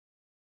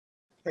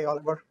Hey,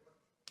 Oliver.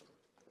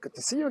 Good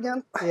to see you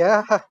again.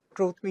 Yeah,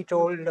 truth be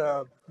told,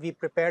 we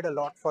prepared a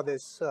lot for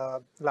this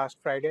last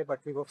Friday, but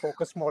we were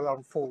focused more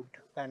on food.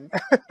 And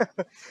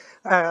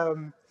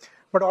um,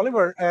 but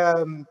Oliver,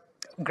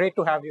 great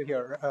to have you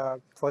here,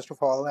 first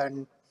of all.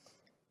 And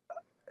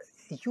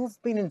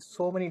you've been in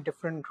so many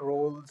different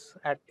roles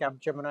at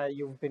Capgemini.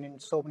 You've been in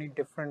so many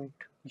different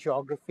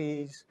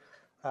geographies.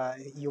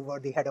 You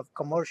were the head of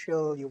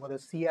commercial. You were the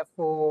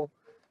CFO.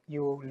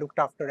 You looked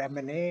after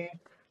M&A.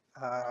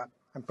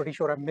 I'm pretty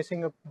sure I'm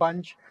missing a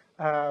bunch.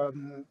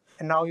 And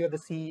now you're the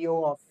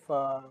CEO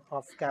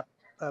of Cap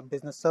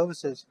Business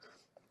Services.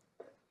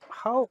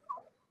 How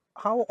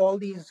how all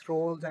these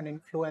roles and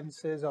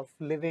influences of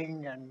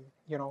living and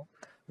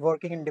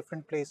working in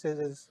different places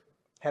is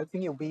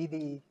helping you be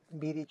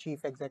the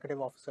chief executive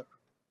officer.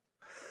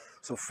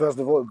 So first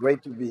of all,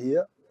 great to be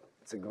here.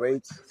 It's a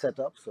great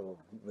setup, so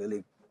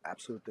really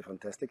absolutely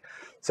fantastic.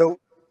 So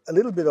a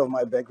little bit of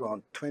my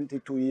background,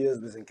 22 years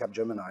within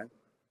Capgemini.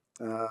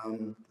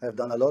 I've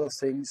done a lot of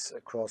things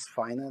across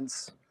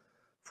finance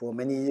for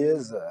many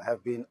years.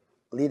 Have been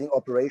leading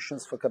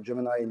operations for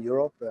Capgemini in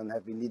Europe and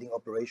have been leading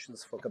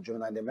operations for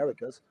Capgemini in the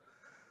Americas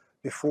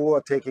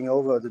before taking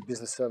over the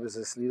business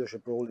services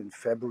leadership role in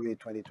February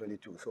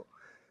 2022. So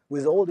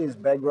with all this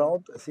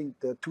background, I think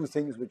there are two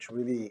things which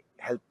really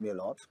helped me a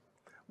lot.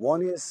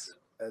 One is,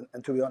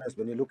 and to be honest,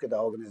 when you look at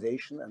our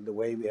organization and the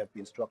way we have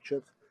been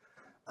structured,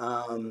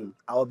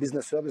 our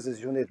business services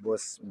unit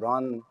was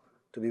run,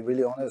 to be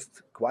really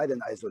honest, quite in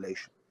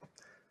isolation.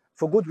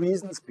 For good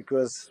reasons,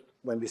 because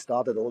when we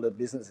started all the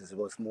businesses, it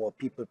was more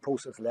people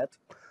process led,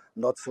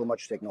 not so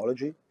much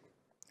technology,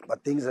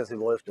 but things has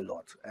evolved a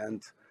lot.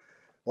 And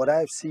what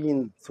I've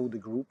seen through the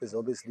group is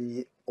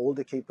obviously all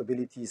the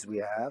capabilities we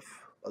have,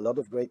 a lot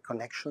of great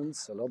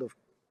connections, a lot of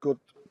good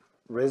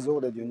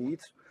reso that you need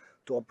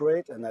to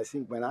operate. And I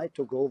think when I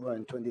took over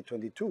in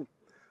 2022,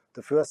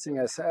 the first thing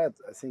I said,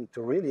 I think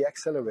to really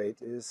accelerate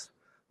is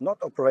not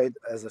operate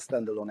as a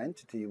standalone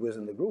entity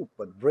within the group,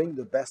 but bring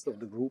the best of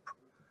the group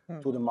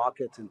to the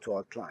market and to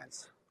our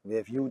clients. We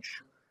have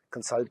huge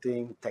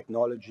consulting,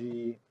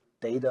 technology,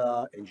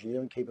 data,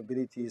 engineering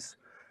capabilities,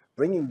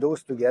 bringing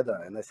those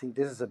together. And I think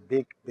this is a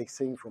big, big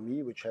thing for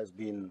me, which has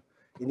been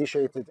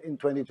initiated in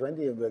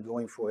 2020, and we're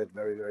going for it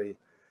very,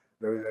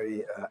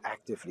 very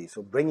actively.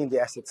 So bringing the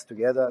assets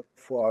together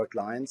for our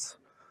clients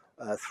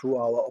through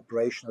our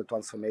operational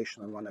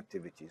transformation and run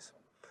activities.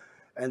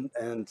 And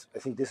I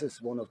think this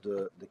is one of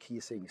the key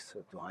things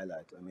to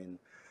highlight. I mean,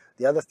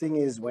 the other thing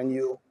is when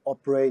you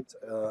operate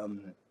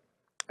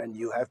and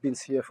you have been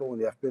CFO and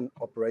you have been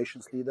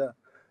operations leader,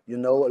 you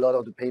know a lot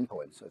of the pain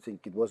points. I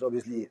think it was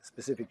obviously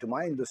specific to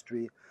my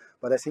industry,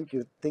 but I think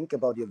you think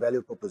about your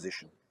value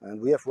proposition. And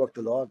we have worked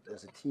a lot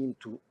as a team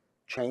to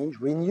change,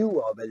 renew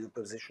our value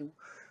proposition,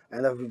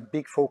 and have a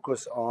big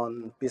focus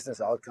on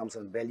business outcomes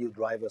and value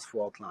drivers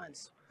for our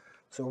clients.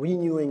 So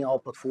renewing our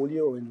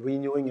portfolio and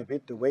renewing a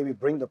bit the way we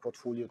bring the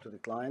portfolio to the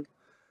client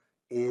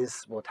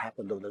is what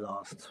happened over the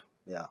last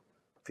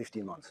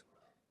 15 months.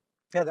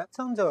 Yeah, that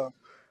sounds a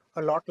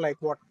lot like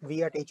what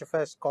we at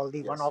HFS call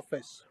the one Yes.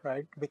 office,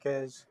 right?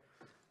 Because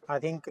I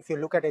think if you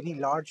look at any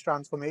large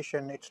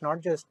transformation, it's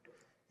not just,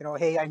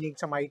 hey, I need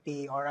some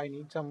IT or I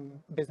need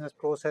some business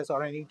process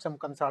or I need some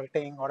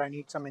consulting or I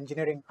need some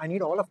engineering. I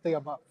need all of the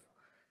above.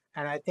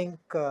 And I think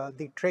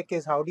the trick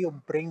is how do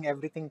you bring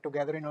everything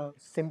together in a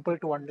simple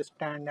to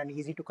understand and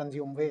easy to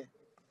consume way.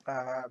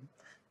 Uh,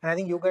 and I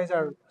think you guys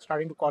are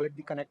starting to call it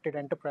the connected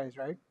enterprise,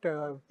 right?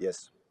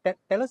 Yes.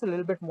 Tell us a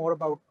little bit more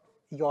about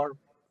your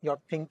your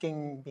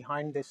thinking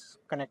behind this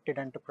connected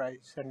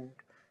enterprise, and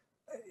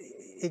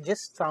it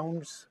just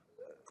sounds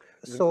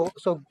so.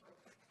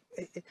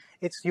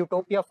 It's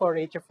utopia for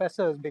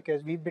HFSs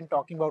because we've been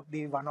talking about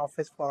the one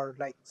office for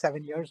like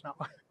 7 years now.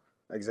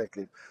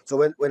 Exactly. So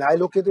when I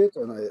look at it,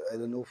 and I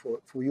don't know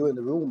for you in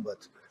the room,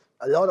 but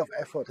a lot of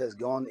effort has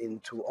gone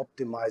into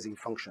optimizing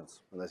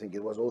functions. And I think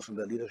it was also in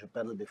the leadership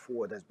panel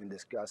before it has been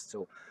discussed.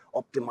 So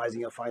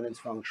optimizing a finance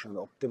function,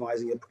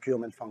 optimizing a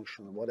procurement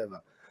function,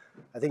 whatever.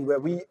 I think where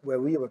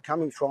we were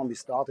coming from, we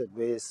started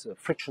with a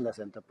frictionless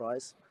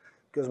enterprise.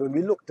 Because when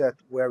we looked at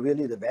where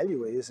really the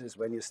value is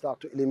when you start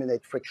to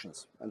eliminate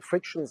frictions. And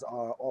frictions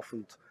are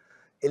often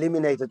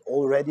eliminated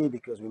already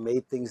because we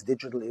made things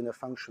digital in a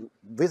function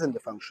within the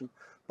function,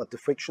 but the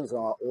frictions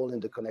are all in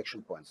the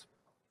connection points.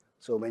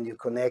 So when you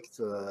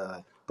connect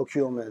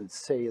procurement,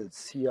 sales,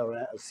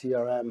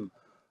 CRM,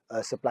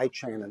 supply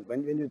chain, and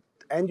when you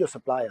and your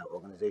supplier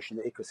organization,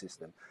 the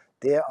ecosystem,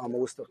 there are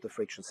most of the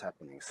frictions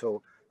happening.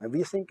 So when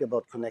we think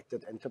about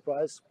connected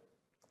enterprise,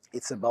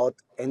 it's about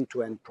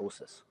end-to-end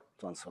process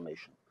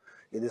transformation.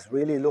 It is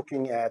really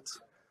looking at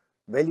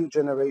value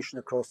generation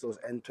across those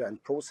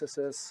end-to-end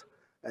processes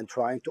and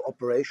trying to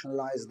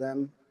operationalize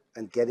them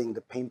and getting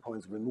the pain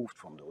points removed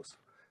from those.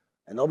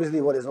 And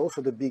obviously, what is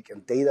also the big,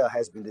 and data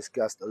has been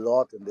discussed a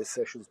lot in these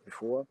sessions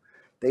before,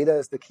 data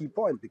is the key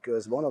point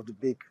because one of the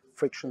big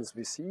frictions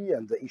we see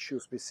and the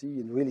issues we see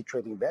in really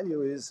creating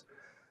value is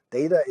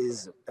data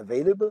is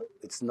available.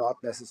 It's not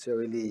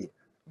necessarily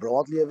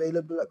broadly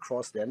available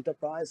across the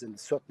enterprise and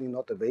certainly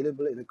not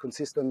available in a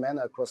consistent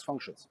manner across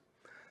functions.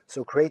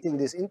 So creating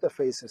these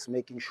interfaces,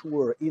 making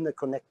sure in a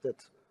connected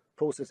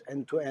process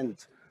end to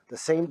end, the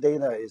same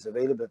data is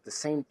available at the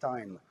same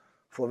time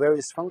for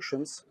various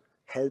functions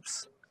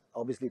helps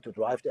obviously to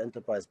drive the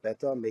enterprise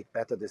better, make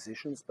better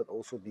decisions, but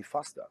also be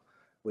faster,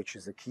 which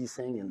is a key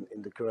thing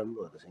in the current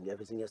world. I think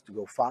everything has to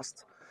go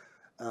fast.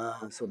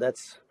 So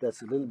that's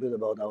a little bit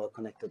about our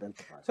connected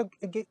enterprise. So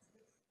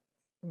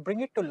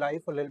bring it to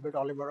life a little bit,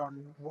 Oliver,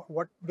 on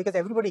what because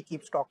everybody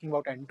keeps talking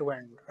about end to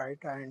end, right?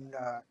 And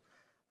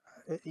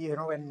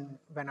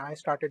when I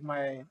started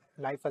my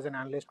life as an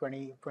analyst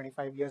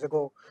 25 years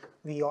ago,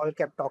 we all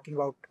kept talking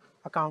about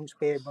accounts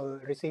payable,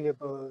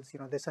 receivables,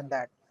 this and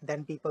that.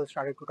 Then people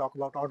started to talk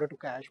about order to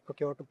cash,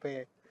 procure to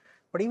pay.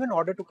 But even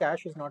order to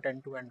cash is not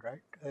end to end,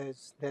 right?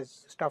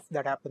 There's stuff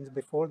that happens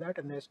before that,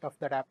 and there's stuff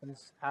that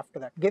happens after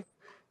that.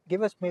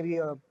 Give us maybe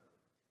a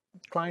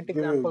client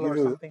example Give or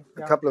you something. a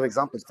Yeah. couple of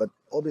examples, but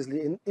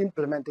obviously in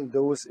implementing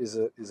those is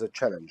a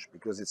challenge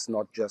because it's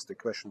not just a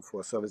question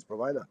for a service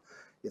provider.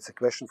 It's a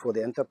question for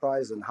the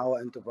enterprise and how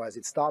enterprise,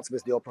 it starts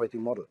with the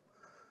operating model.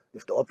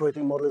 If the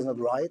operating model is not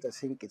right, I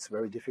think it's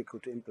very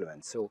difficult to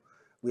implement. So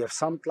we have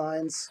some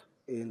clients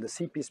in the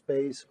CP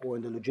space or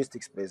in the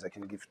logistics space, I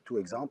can give two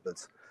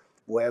examples,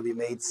 where we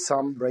made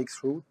some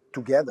breakthrough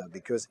together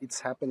because it's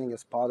happening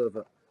as part of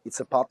it's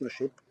a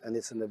partnership and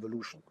it's an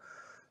evolution.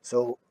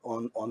 So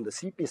on the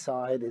CP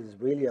side, it is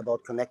really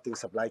about connecting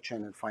supply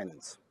chain and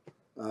finance,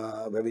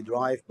 where we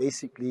drive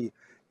basically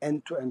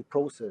end-to-end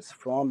process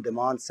from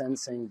demand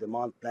sensing,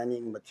 demand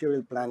planning,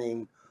 material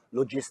planning,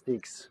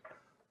 logistics,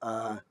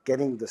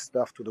 getting the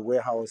stuff to the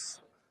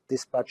warehouse,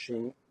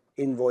 dispatching,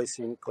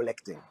 invoicing,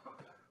 collecting.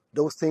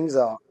 Those things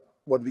are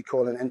what we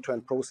call an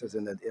end-to-end process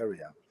in that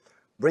area.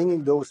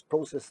 Bringing those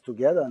processes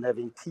together and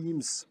having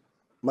teams,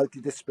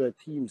 multidisciplinary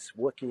teams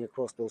working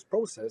across those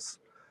processes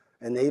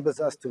enables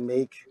us to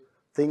make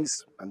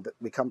things, and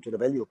we come to the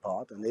value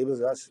part,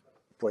 enables us,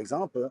 for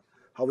example,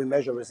 how we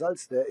measure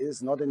results there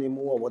is not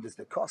anymore what is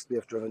the cost we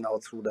have driven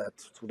out through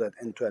that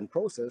end-to-end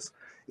process.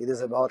 It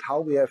is about how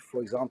we have,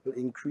 for example,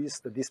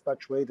 increased the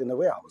dispatch rate in the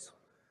warehouse,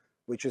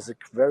 which is a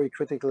very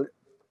critical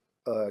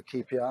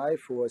KPI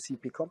for a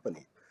CP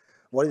company.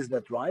 What is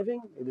that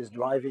driving? It is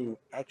driving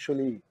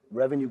actually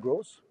revenue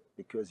growth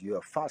because you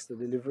are faster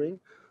delivering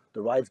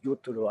the right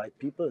good to the right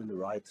people in the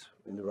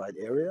right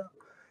area.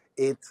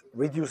 It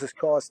reduces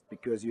cost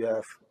because you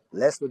have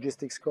less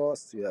logistics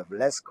costs, you have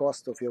less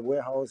cost of your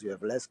warehouse, you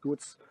have less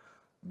goods,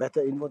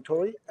 better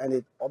inventory, and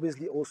it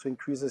obviously also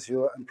increases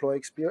your employee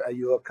experience,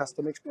 your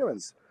customer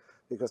experience,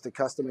 because the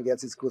customer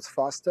gets its goods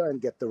faster and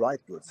get the right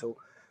goods. So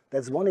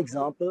that's one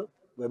example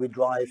where we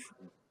drive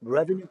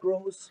revenue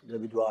growth, where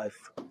we drive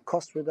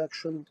cost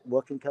reduction,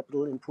 working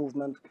capital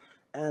improvement,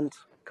 and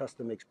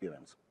customer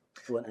experience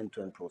through an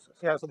end-to-end process.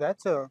 Yeah, so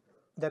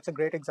that's a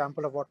great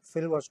example of what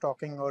Phil was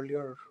talking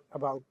earlier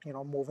about,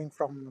 moving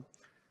from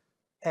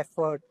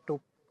effort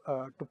to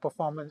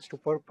performance to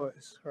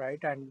purpose,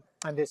 right? And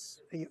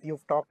this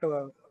you've talked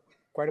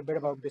quite a bit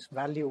about this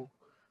value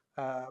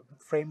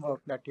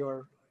framework that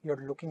you're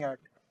looking at.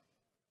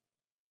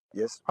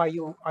 Yes. Are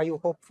you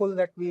hopeful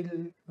that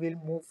we'll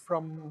move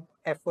from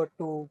effort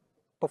to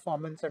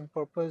performance and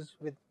purpose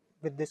with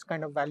this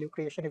kind of value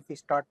creation if we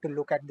start to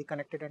look at the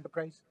connected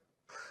enterprise?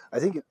 I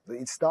think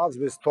it starts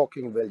with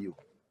talking value.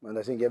 And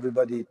I think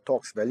everybody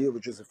talks value,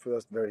 which is the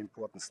first very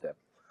important step.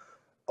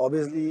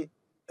 Obviously,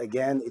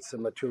 again, it's a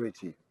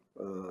maturity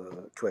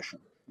question.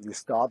 You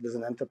start with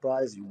an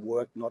enterprise, you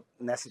work not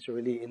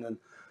necessarily in a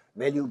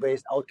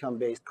value-based,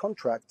 outcome-based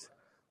contract,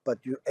 but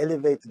you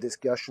elevate the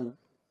discussion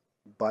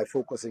by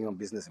focusing on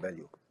business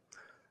value.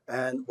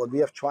 And what we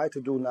have tried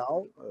to do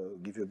now,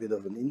 give you a bit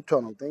of an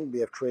internal thing, we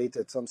have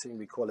created something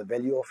we call a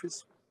value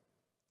office,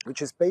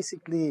 which is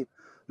basically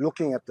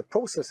looking at the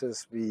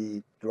processes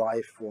we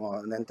drive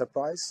for an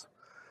enterprise,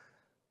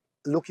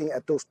 looking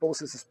at those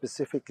processes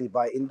specifically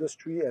by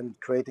industry and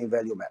creating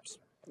value maps,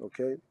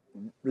 okay,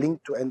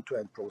 linked to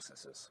end-to-end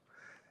processes.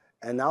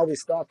 And now we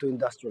start to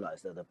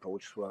industrialize that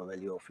approach through our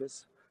value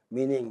office,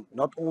 meaning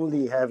not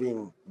only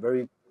having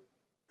very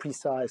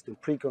precise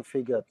and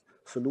pre-configured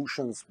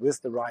solutions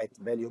with the right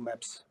value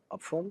maps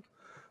upfront,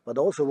 but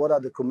also what are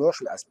the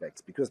commercial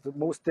aspects? Because the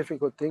most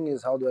difficult thing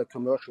is how do I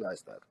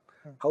commercialize that?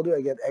 How do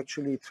I get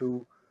actually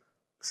to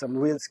some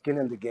real skin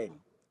in the game?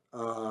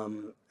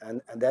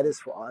 And that is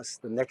for us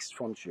the next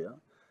frontier.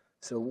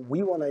 So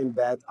we want to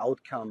embed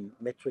outcome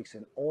metrics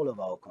in all of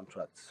our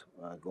contracts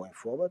going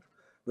forward.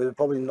 We will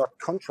probably not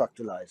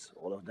contractualize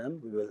all of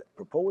them. We will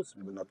propose,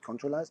 we will not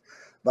contractualize,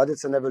 but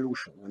it's an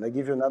evolution. And I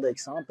give you another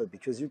example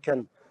because you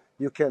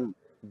can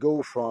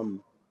go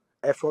from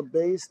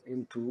effort-based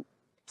into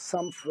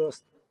some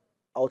first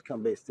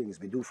outcome-based things.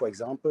 We do, for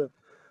example,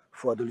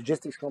 for the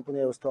logistics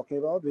company I was talking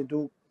about, we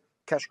do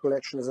cash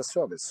collection as a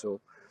service. So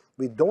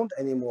we don't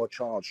anymore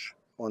charge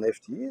on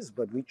FTEs,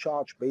 but we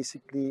charge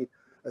basically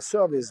a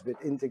service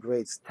that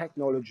integrates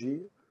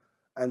technology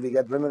and we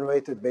get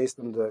remunerated based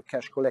on the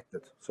cash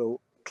collected. So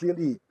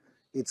clearly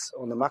it's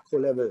on a macro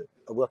level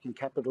a working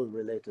capital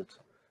related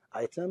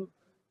item.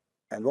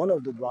 And one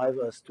of the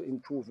drivers to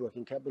improve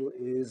working capital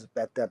is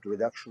bad debt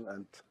reduction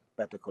and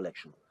better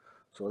collection.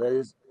 So there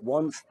is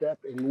one step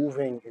in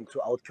moving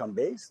into outcome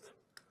based,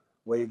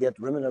 where you get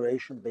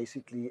remuneration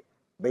basically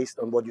based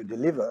on what you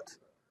delivered,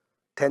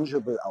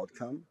 tangible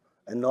outcome,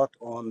 and not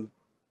on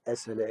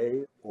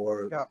SLA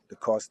or Yeah. the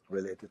cost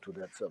related to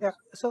that service.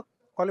 Yeah. So,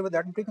 Oliver,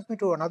 that brings me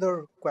to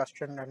another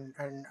question,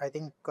 and I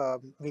think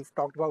we've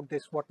talked about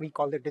this, what we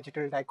call the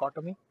digital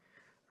dichotomy,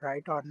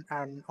 right?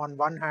 On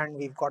one hand,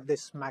 we've got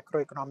this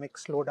macroeconomic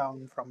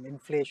slowdown from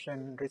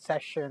inflation,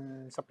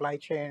 recession, supply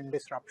chain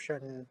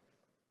disruption.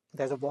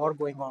 There's a war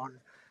going on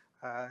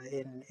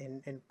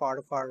in part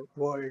of our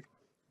world.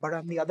 But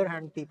on the other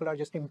hand, people are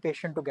just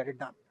impatient to get it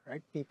done,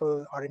 right?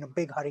 People are in a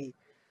big hurry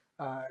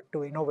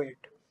to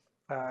innovate.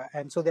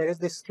 And so there is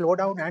this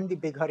slowdown and the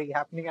big hurry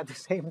happening at the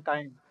same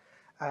time.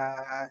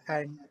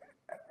 And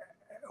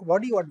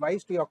what do you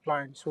advise to your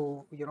clients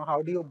who,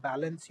 how do you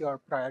balance your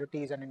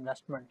priorities and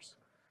investments?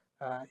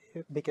 Uh,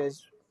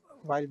 because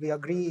while we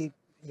agree,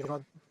 you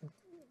know,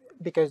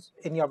 because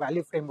in your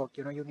value framework,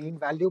 you need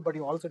value, but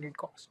you also need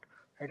cost,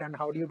 right? And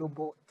how do you do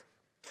both?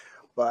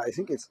 But I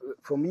think it's,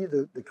 for me,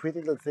 the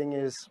critical thing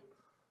is,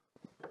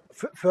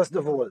 first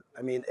of all,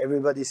 I mean,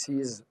 everybody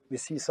sees, we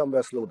see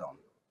somewhere slowdown,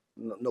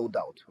 no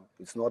doubt.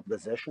 It's not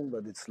recession,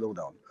 but it's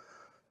slowdown.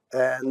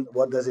 And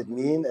what does it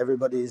mean?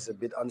 Everybody is a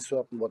bit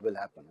uncertain what will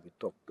happen. We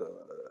talked,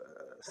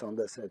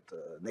 Sander said,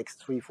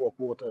 next 3-4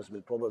 quarters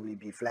will probably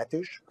be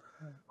flattish.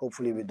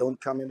 Hopefully we don't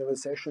come in a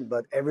recession,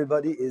 but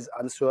everybody is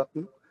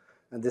uncertain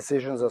and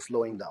decisions are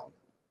slowing down.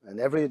 And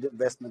every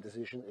investment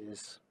decision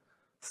is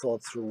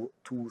thought through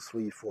 2,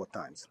 3, 4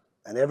 times.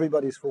 And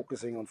everybody's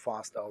focusing on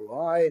fast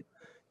ROI,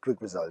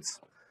 quick results.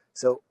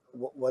 So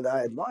what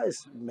I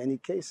advise in many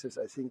cases,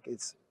 I think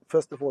it's,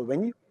 first of all,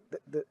 when you,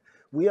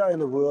 we are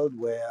in a world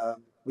where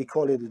we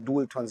call it a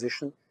dual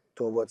transition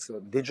towards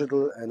a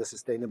digital and a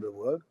sustainable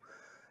world.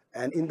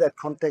 And in that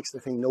context, I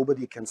think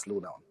nobody can slow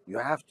down. You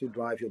have to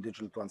drive your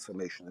digital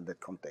transformation in that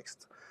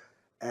context.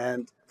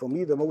 And for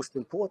me, the most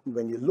important,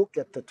 when you look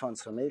at the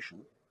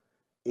transformation,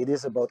 it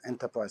is about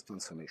enterprise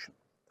transformation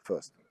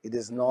first. It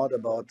is not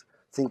about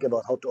think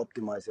about how to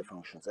optimize your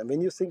functions. And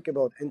when you think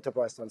about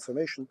enterprise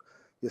transformation,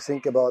 you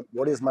think about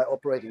what is my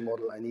operating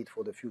model I need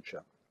for the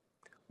future?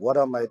 What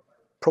are my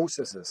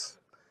processes?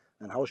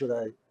 And how should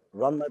I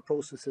run my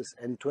processes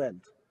end to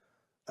end?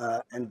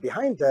 And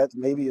behind that,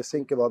 maybe you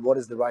think about what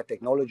is the right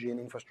technology and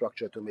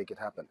infrastructure to make it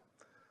happen.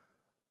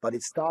 But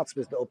it starts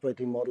with the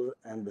operating model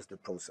and with the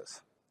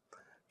process.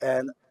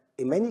 And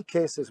in many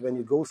cases, when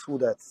you go through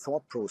that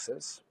thought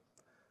process,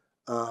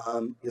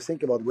 you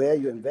think about where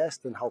you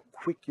invest and how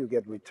quick you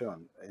get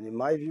return. And in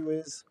my view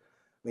is,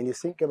 when you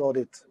think about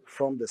it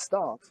from the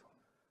start,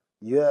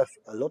 you have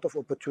a lot of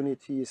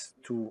opportunities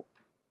to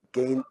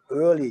get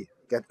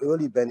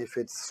early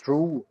benefits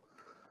through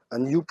a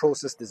new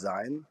process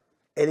design,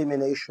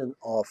 elimination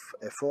of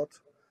effort,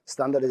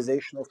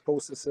 standardization of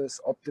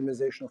processes,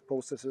 optimization of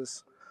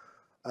processes,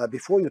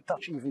 before you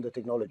touch even the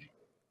technology.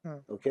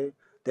 Okay?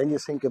 Then you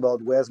think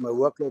about where's my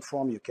workload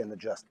from, you can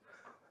adjust.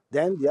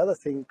 Then the other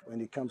thing,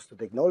 when it comes to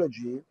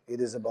technology, it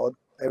is about,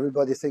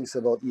 everybody thinks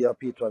about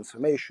ERP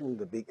transformation,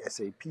 the big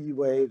SAP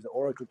wave, the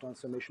Oracle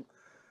transformation.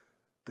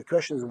 The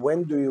question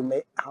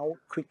is, how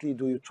quickly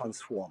do you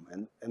transform?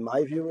 And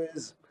my view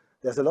is,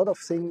 there's a lot of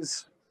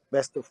things,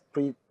 best of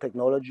breed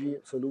technology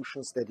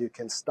solutions that you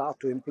can start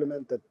to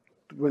implement that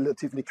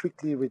relatively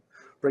quickly will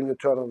bring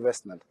return on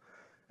investment.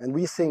 And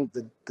we think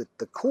that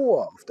the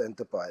core of the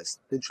enterprise,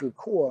 digital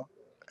core,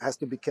 has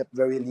to be kept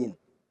very lean.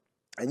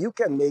 And you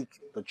can make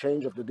the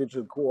change of the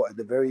digital core at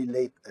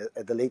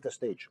the later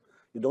stage.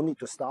 You don't need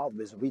to start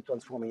with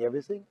retransforming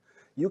everything.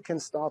 You can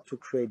start to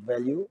create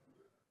value,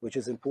 which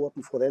is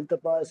important for the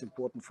enterprise,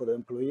 important for the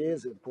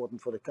employees,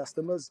 important for the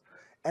customers,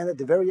 and at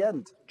the very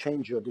end,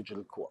 change your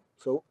digital core.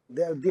 So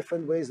there are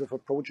different ways of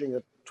approaching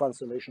a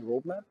transformation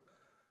roadmap,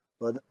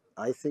 but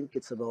I think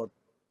it's about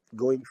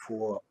going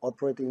for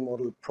operating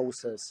model,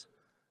 process,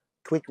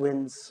 quick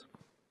wins,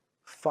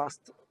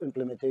 fast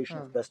implementation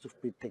of best of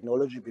breed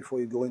technology before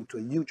you go into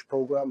a huge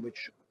program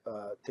which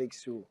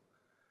takes you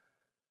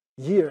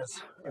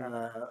years,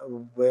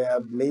 where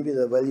maybe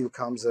the value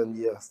comes in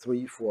year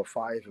 3, 4,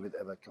 5, if it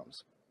ever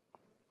comes.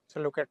 So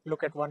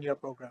look at 1 year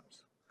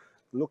programs.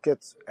 Look at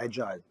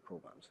agile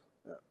programs.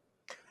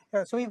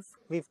 Yeah. So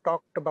we've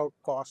talked about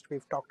cost.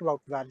 We've talked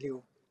about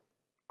value.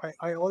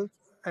 I all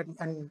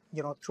and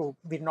through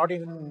we're not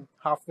even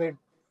halfway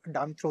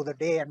done through the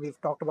day, and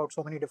we've talked about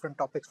so many different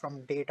topics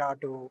from data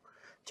to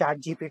chat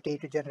GPT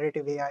to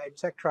generative AI,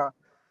 etc.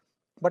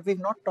 But we've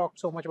not talked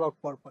so much about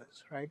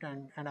purpose, right?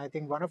 And I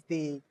think one of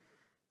the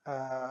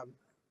uh,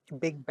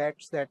 big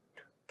bets that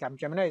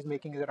Capgemini is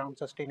making is around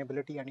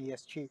sustainability and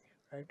ESG,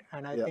 right?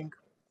 And I Yeah. think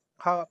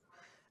how,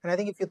 and I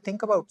think if you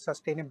think about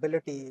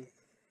sustainability,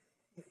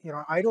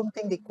 I don't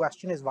think the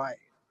question is why,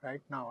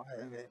 right? Now,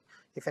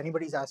 if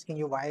anybody's asking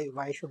you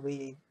why should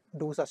we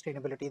do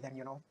sustainability,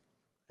 then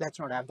let's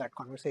not have that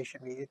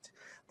conversation.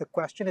 The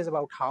question is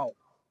about how,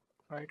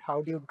 right?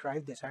 How do you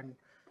drive this? And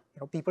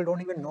people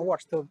don't even know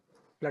what's the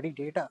bloody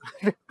data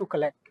to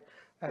collect.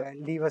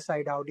 Leave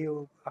aside how do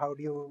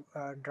you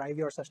drive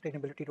your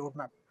sustainability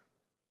roadmap.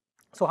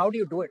 So how do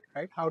you do it,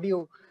 right? How do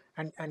you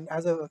and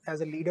as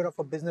a leader of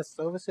a business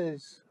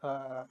services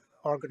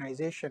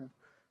organization,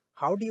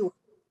 how do you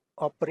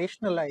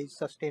operationalize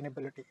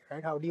sustainability,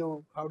 right? How do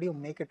you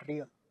make it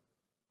real?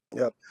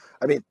 Yeah,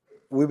 I mean,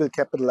 we will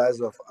capitalize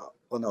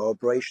on our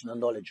operational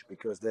knowledge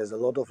because there's a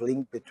lot of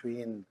link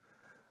between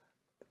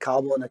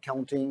carbon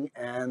accounting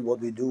and what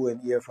we do in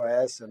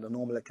EFRS and the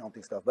normal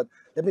accounting stuff. But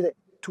let me say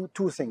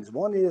two things.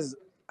 One is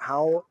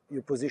how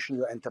you position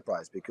your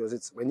enterprise, because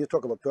it's when you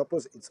talk about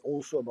purpose, it's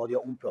also about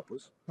your own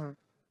purpose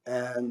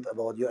and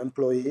about your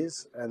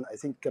employees. And I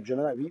think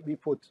Capgemini, we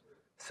put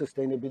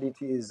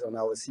sustainability is on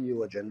our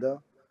CEO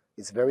agenda.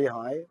 It's very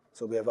high.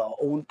 So we have our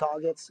own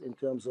targets in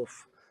terms of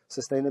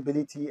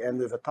sustainability, and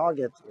we have a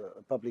target,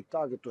 a public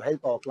target, to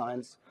help our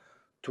clients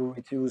to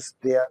reduce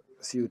their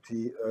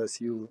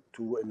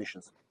CO2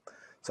 emissions.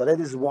 So that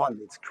is one.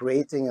 It's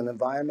creating an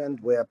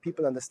environment where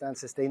people understand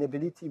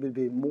sustainability will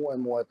be more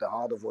and more at the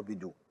heart of what we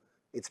do.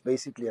 It's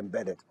basically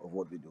embedded of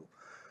what we do.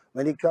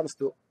 When it comes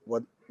to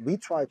what we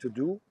try to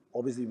do,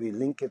 obviously we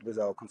link it with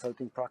our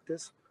consulting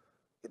practice.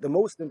 The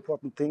most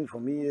important thing for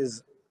me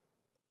is,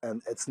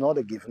 and it's not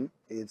a given,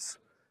 it's,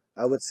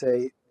 I would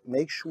say,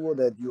 make sure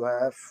that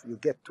you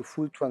get to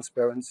full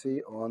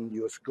transparency on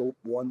your scope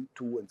 1,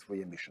 2, and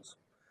 3 emissions.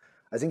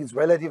 I think it's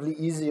relatively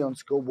easy on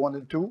scope 1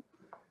 and 2.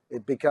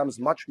 It becomes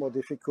much more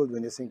difficult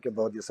when you think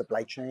about your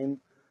supply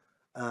chain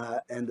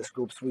and the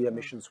scope 3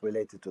 emissions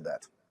related to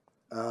that.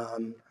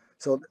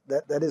 So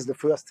that is the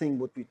first thing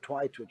what we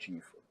try to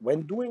achieve.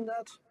 When doing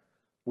that,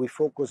 we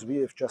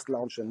have just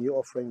launched a new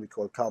offering we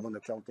call Carbon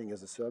Accounting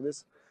as a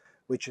Service,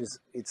 which is,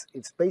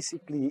 it's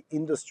basically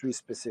industry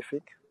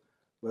specific,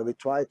 where we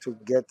try to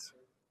get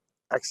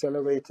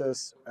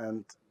accelerators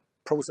and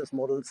process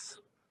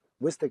models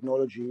with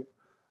technology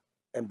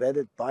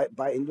embedded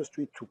by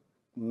industry to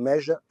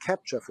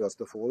capture,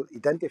 first of all,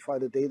 identify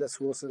the data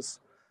sources,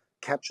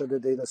 capture the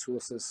data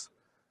sources,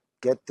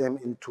 get them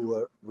into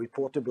a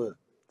reportable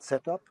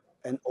setup,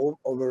 and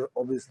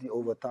obviously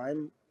over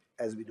time,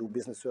 as we do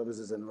business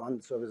services and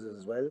run services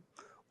as well,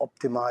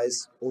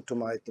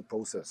 automate the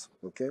process,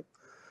 okay?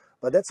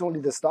 But that's only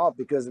the start,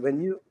 because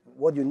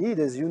what you need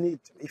is,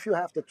 if you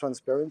have the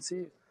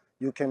transparency,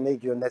 you can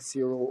make your net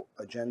zero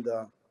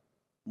agenda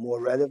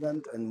more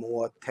relevant and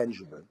more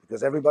tangible,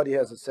 because everybody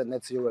has a set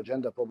net zero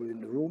agenda probably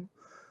in the room,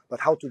 but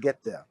how to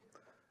get there?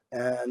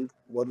 And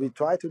what we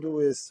try to do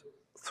is,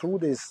 through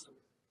this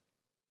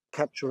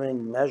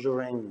capturing,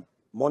 measuring,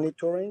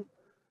 monitoring,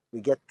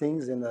 we get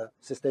things in a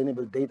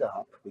sustainable data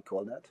hub, we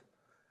call that.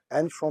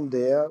 And from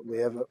there, we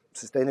have a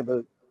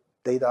sustainable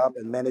data hub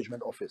and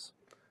management office,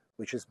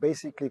 which is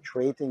basically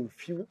creating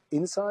few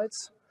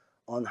insights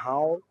on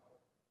how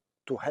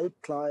to help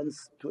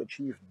clients to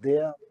achieve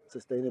their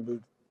sustainable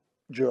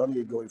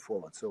journey going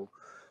forward. So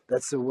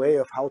that's a way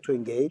of how to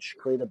engage,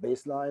 create a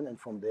baseline, and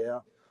from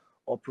there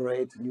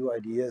operate new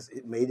ideas.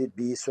 It made it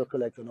be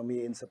circular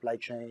economy in supply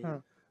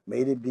chain,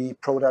 made it be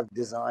product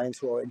design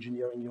through our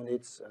engineering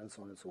units, and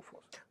so on and so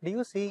forth. Do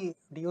you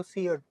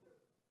see a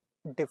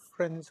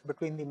difference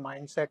between the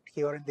mindset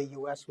here in the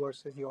US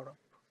versus Europe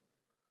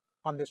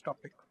on this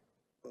topic?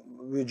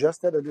 We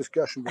just had a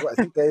discussion before. I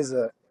think there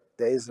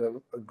is a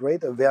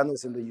great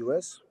awareness in the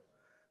US.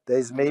 There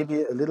is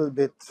maybe a little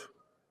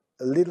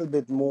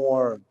bit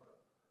more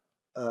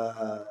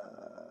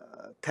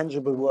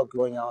tangible work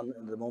going on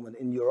in the moment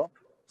in Europe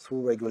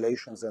through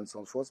regulations and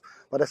so forth.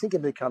 But I think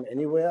it will come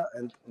anywhere,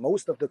 and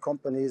most of the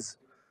companies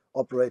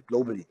operate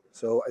globally.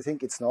 So I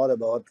think it's not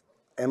about,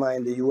 am I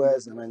in the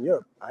US, am I in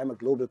Europe? I'm a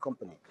global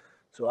company.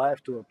 So I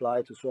have to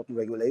apply to certain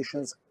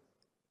regulations,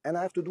 and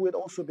I have to do it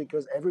also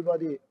because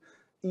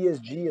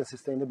ESG and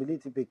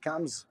sustainability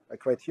becomes a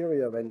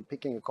criteria when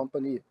picking a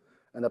company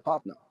and a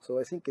partner. So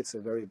I think it's a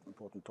very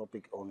important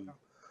topic on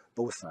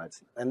both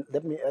sides. And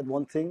let me add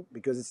one thing,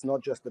 because it's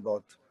not just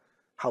about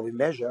how we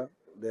measure.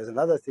 There's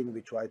another thing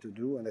we try to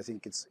do, and I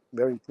think it's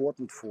very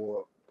important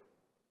for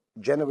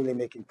generally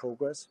making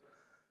progress.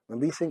 When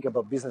we think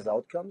about business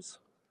outcomes,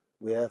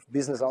 we have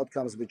business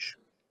outcomes which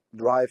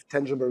drive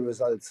tangible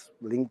results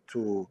linked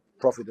to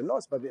profit and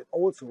loss, but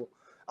also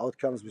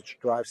outcomes which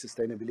drive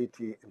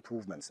sustainability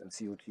improvements and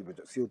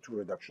CO2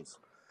 reductions.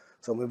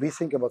 So when we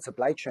think about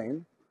supply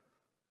chain,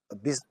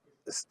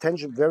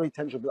 very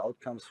tangible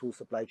outcomes through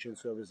supply chain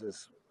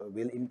services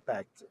will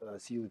impact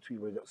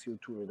CO2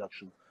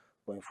 reduction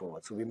going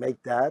forward. So we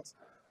make that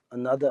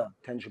another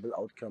tangible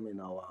outcome in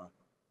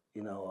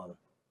our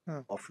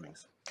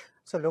offerings.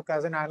 So look,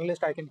 as an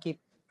analyst, I can keep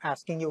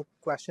asking you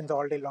questions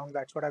all day long.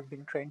 That's what I've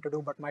been trained to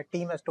do. But my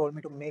team has told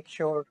me to make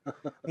sure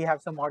we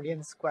have some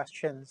audience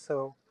questions.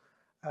 So,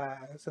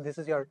 so this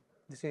is your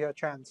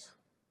chance.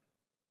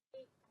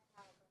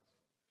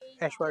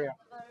 Aishwarya.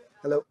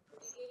 Hello.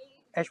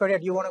 Aishwarya,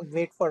 do you want to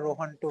wait for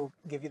Rohan to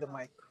give you the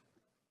mic?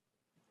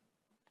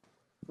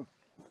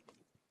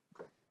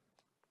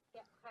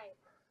 Yeah, hi.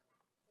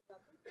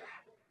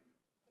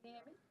 Can you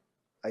hear me?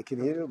 I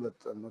can hear you, but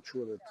I'm not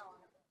sure that.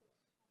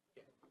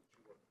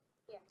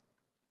 Yeah.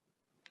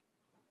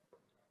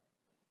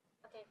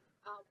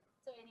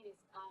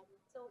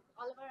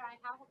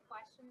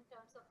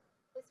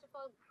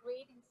 all,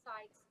 great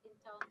insights in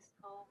terms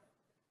of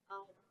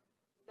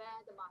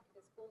where the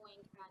market is going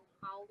and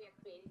how we are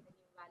creating the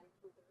new value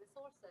through the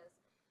resources.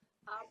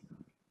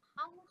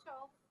 How much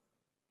of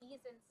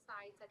these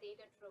insights are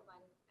data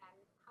driven, and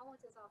how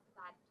much is of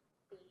that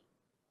the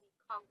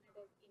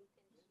cognitive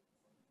intelligence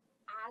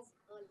as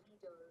a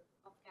leader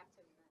of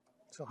Capgemini?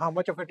 So how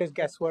much of it is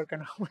guesswork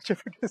and how much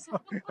of it is?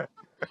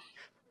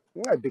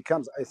 Yeah, it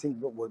becomes, I think,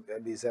 what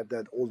we said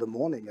that all the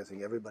morning, I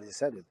think everybody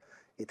said it,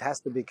 it has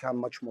to become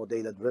much more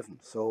data driven.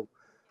 So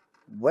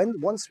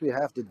once we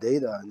have the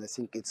data, and I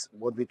think it's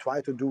what we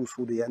try to do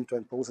through the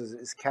end-to-end process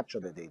is capture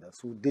the data.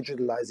 Through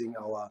digitalizing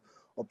our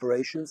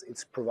operations,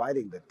 it's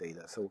providing that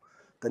data. So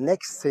the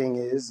next thing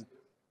is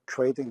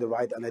creating the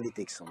right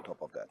analytics on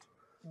top of that.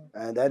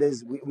 And that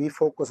is, we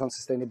focus on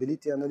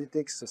sustainability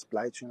analytics,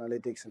 supply chain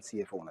analytics, and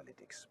CFO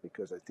analytics,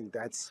 because I think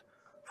that's,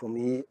 for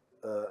me,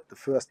 the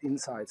first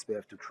insights we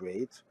have to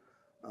create.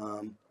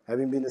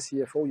 Having been a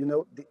CFO, you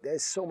know,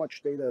 there's so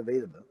much data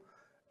available.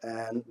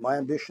 And my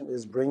ambition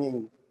is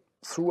bringing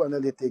through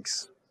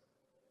analytics,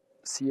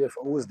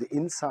 CFOs, the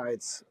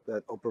insights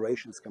that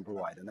operations can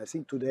provide. And I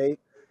think today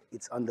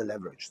it's under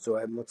leveraged. So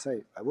I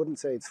wouldn't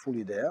say it's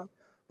fully there,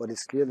 but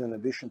it's clearly an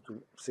ambition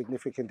to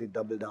significantly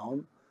double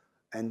down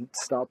and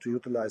start to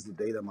utilize the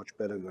data much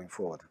better going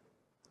forward.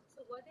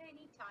 So were there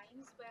any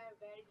times where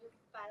you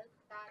felt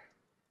that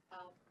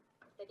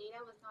the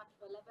data was not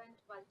relevant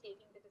while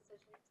taking the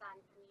decisions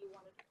and you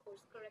wanted to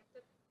course correct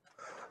it?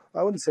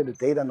 I wouldn't say the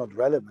data not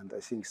relevant. I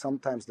think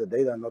sometimes the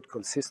data are not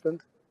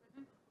consistent,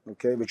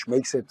 okay, which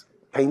makes it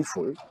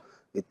painful.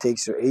 It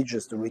takes you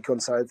ages to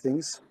reconcile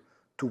things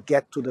to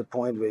get to the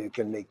point where you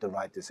can make the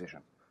right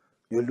decision.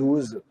 You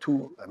lose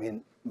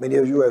many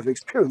of you have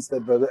experienced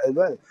that as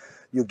well.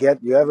 You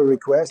have a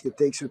request, it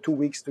takes you 2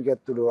 weeks to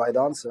get to the right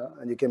answer,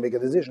 and you can make a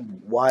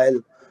decision,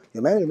 while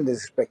your management is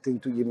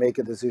expecting you make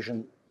a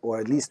decision, or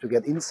at least to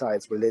get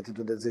insights related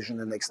to the decision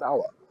in the next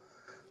hour.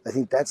 I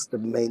think that's the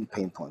main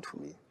pain point for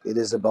me. It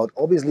is about,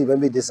 obviously, when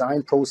we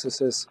design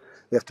processes,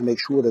 we have to make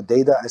sure the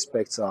data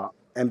aspects are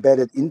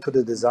embedded into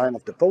the design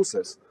of the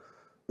process,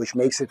 which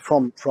makes it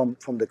from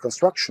the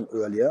construction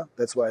earlier.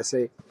 That's why I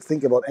say,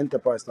 think about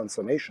enterprise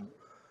transformation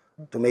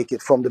to make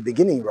it from the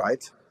beginning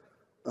right.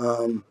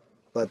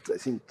 But I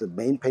think the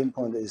main pain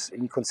point is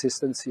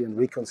inconsistency and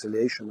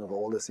reconciliation of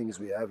all the things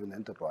we have in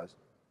enterprise.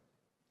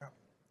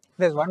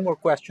 There's one more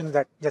question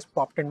that just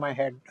popped in my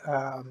head,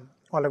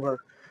 Oliver.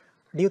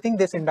 Do you think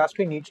this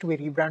industry needs to be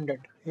rebranded?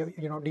 You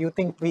know, do you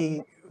think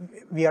we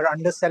are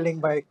underselling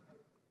by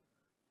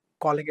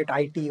calling it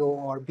ITO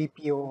or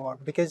BPO, or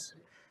because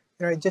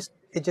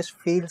it just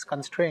feels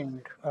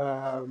constrained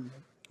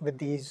with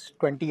these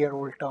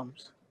 20-year-old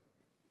terms?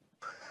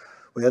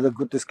 We had a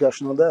good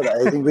discussion on that.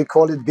 I think we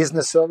call it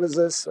business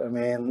services. I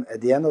mean,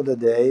 at the end of the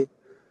day,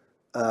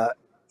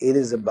 it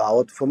is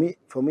about, for me,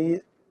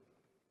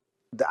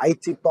 the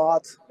IT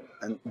part,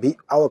 and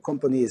our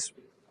company is,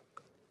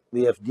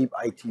 we have deep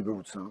IT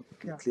roots,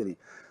 clearly.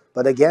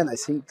 But again, I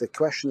think the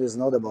question is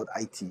not about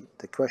IT.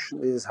 The question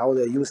is how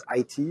they use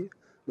IT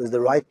with the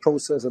right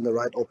process and the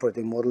right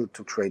operating model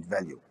to create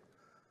value.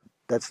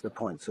 That's the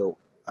point. So,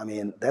 I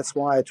mean, that's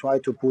why I try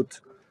to put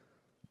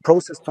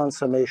process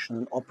transformation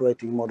and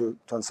operating model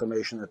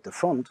transformation at the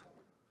front,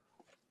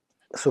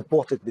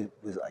 supported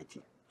with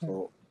IT.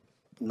 So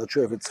I'm not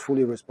sure if it's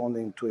fully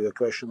responding to your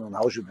question on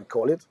how should we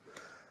call it.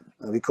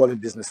 We call it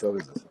business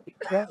services.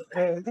 Yeah,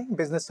 I think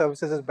business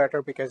services is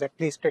better because at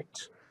least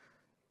it's,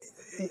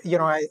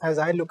 as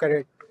I look at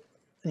it,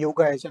 you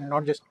guys, and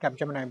not just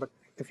Capgemini, but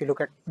if you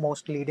look at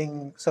most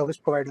leading service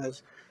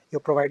providers, you're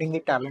providing the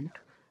talent,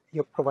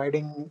 you're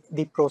providing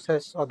the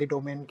process or the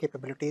domain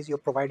capabilities, you're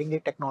providing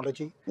the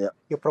technology,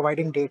 you're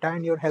providing data,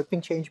 and you're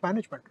helping change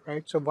management,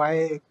 right? So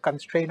why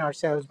constrain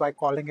ourselves by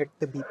calling it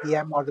the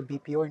BPM or the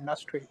BPO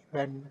industry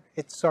when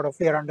it's sort of,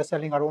 we are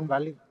underselling our own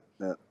value?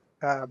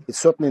 It's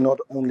certainly not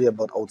only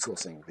about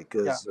outsourcing,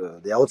 because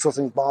the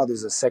outsourcing part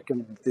is a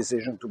second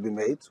decision to be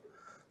made.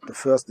 The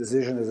first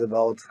decision is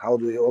about how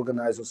do you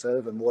organize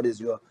yourself and what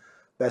is your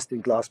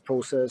best-in-class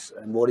process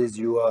and what is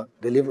your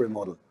delivery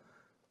model.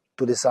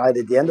 To decide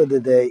at the end of the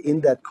day,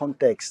 in that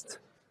context,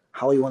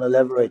 how you want to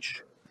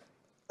leverage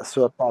a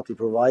third-party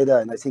provider.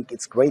 And I think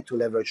it's great to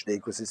leverage the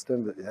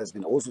ecosystem. It has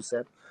been also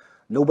said,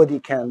 nobody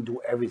can do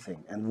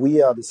everything. And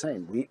we are the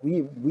same.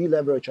 We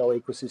leverage our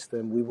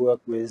ecosystem. We work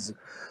with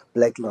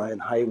Blackline,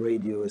 High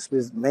Radius,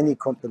 with many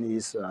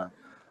companies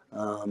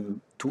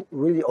to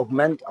really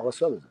augment our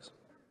services.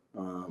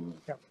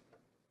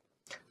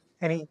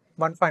 Any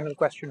one final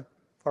question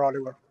for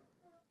Oliver?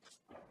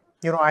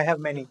 I have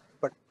many,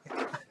 but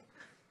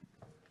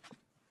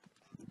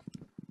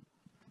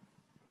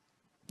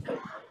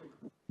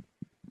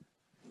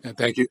And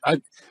thank you.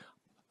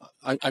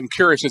 I'm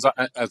curious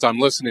as I'm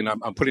listening.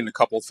 I'm putting a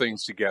couple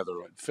things together.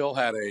 Phil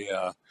had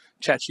a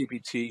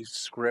ChatGPT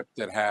script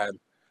that had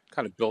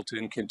kind of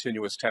built-in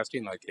continuous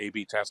testing, like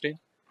A/B testing,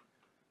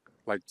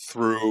 like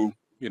through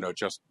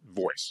just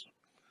voice.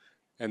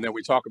 And then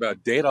we talk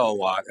about data a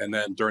lot. And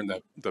then during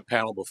the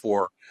panel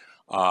before,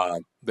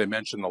 they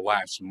mentioned the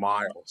last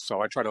mile.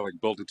 So I try to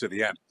build it to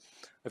the end.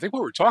 I think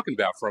what we're talking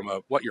about from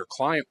what your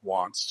client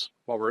wants,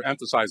 while we're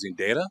emphasizing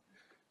data,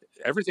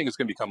 everything is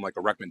going to become like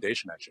a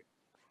recommendation engine,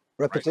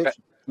 right?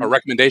 Reputation. A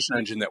recommendation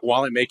engine that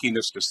while I'm making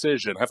this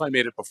decision, have I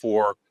made it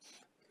before?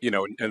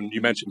 And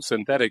you mentioned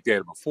synthetic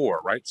data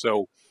before, right?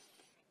 So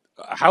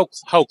how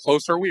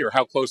close are we, or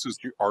how close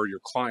are your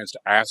clients to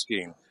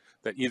asking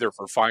that either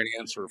for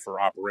finance or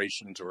for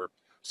operations or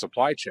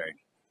supply chain?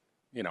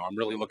 I'm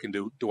really looking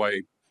to, do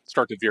I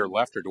start to veer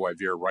left or do I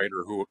veer right,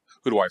 or who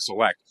do I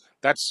select?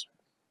 That's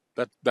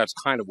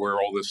kind of where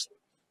all this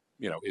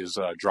is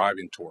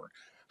driving toward.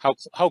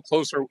 How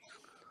close are,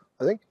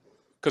 I think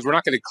because we're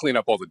not going to clean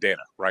up all the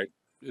data, right?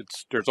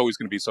 There's always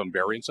going to be some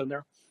variance in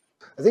there.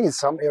 in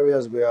some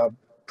areas we are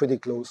pretty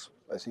close.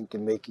 I think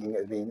in making.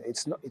 I mean,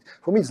 it's not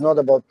for me. It's not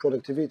about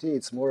productivity.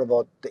 It's more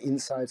about the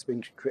insights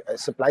being.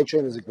 Supply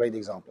chain is a great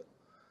example.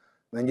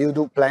 When you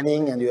do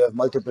planning and you have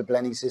multiple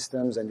planning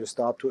systems and you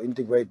start to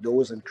integrate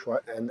those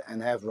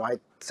and have right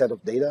set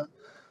of data,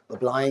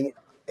 applying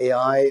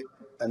AI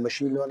and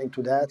machine learning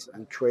to that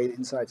and create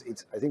insights,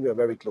 I think we are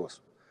very close.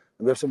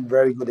 And we have some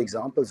very good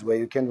examples where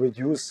you can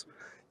reduce.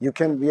 We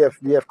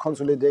have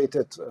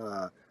consolidated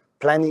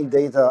planning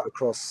data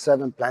across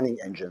 7 planning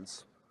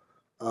engines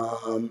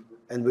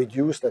and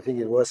reduced. I think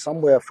it was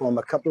somewhere from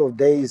a couple of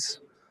days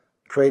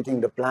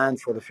creating the plan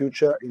for the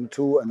future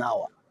into an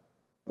hour.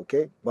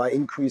 Okay, by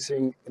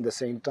increasing in the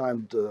same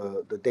time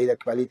the data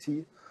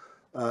quality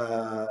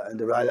and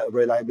the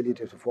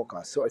reliability of the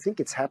forecast. So I think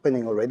it's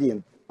happening already.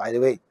 And by the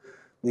way,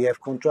 we have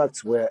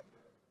contracts where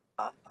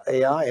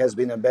AI has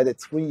been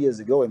embedded 3 years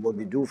ago in what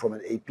we do from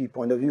an AP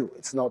point of view.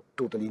 It's not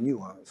totally new.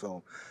 Huh?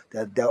 So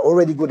there are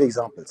already good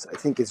examples. I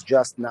think it's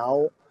just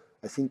now,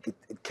 I think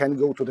it can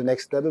go to the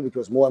next level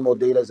because more and more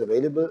data is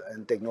available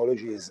and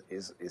technology is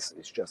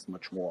just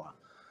much more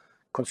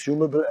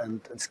consumable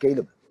and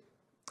scalable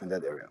in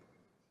that area.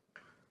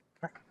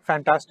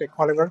 Fantastic,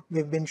 Oliver.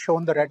 We've been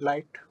shown the red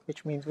light,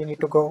 which means we need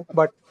to go.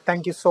 But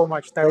thank you so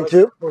much. Thank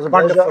you. It was a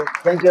pleasure.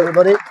 Thank you,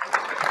 everybody.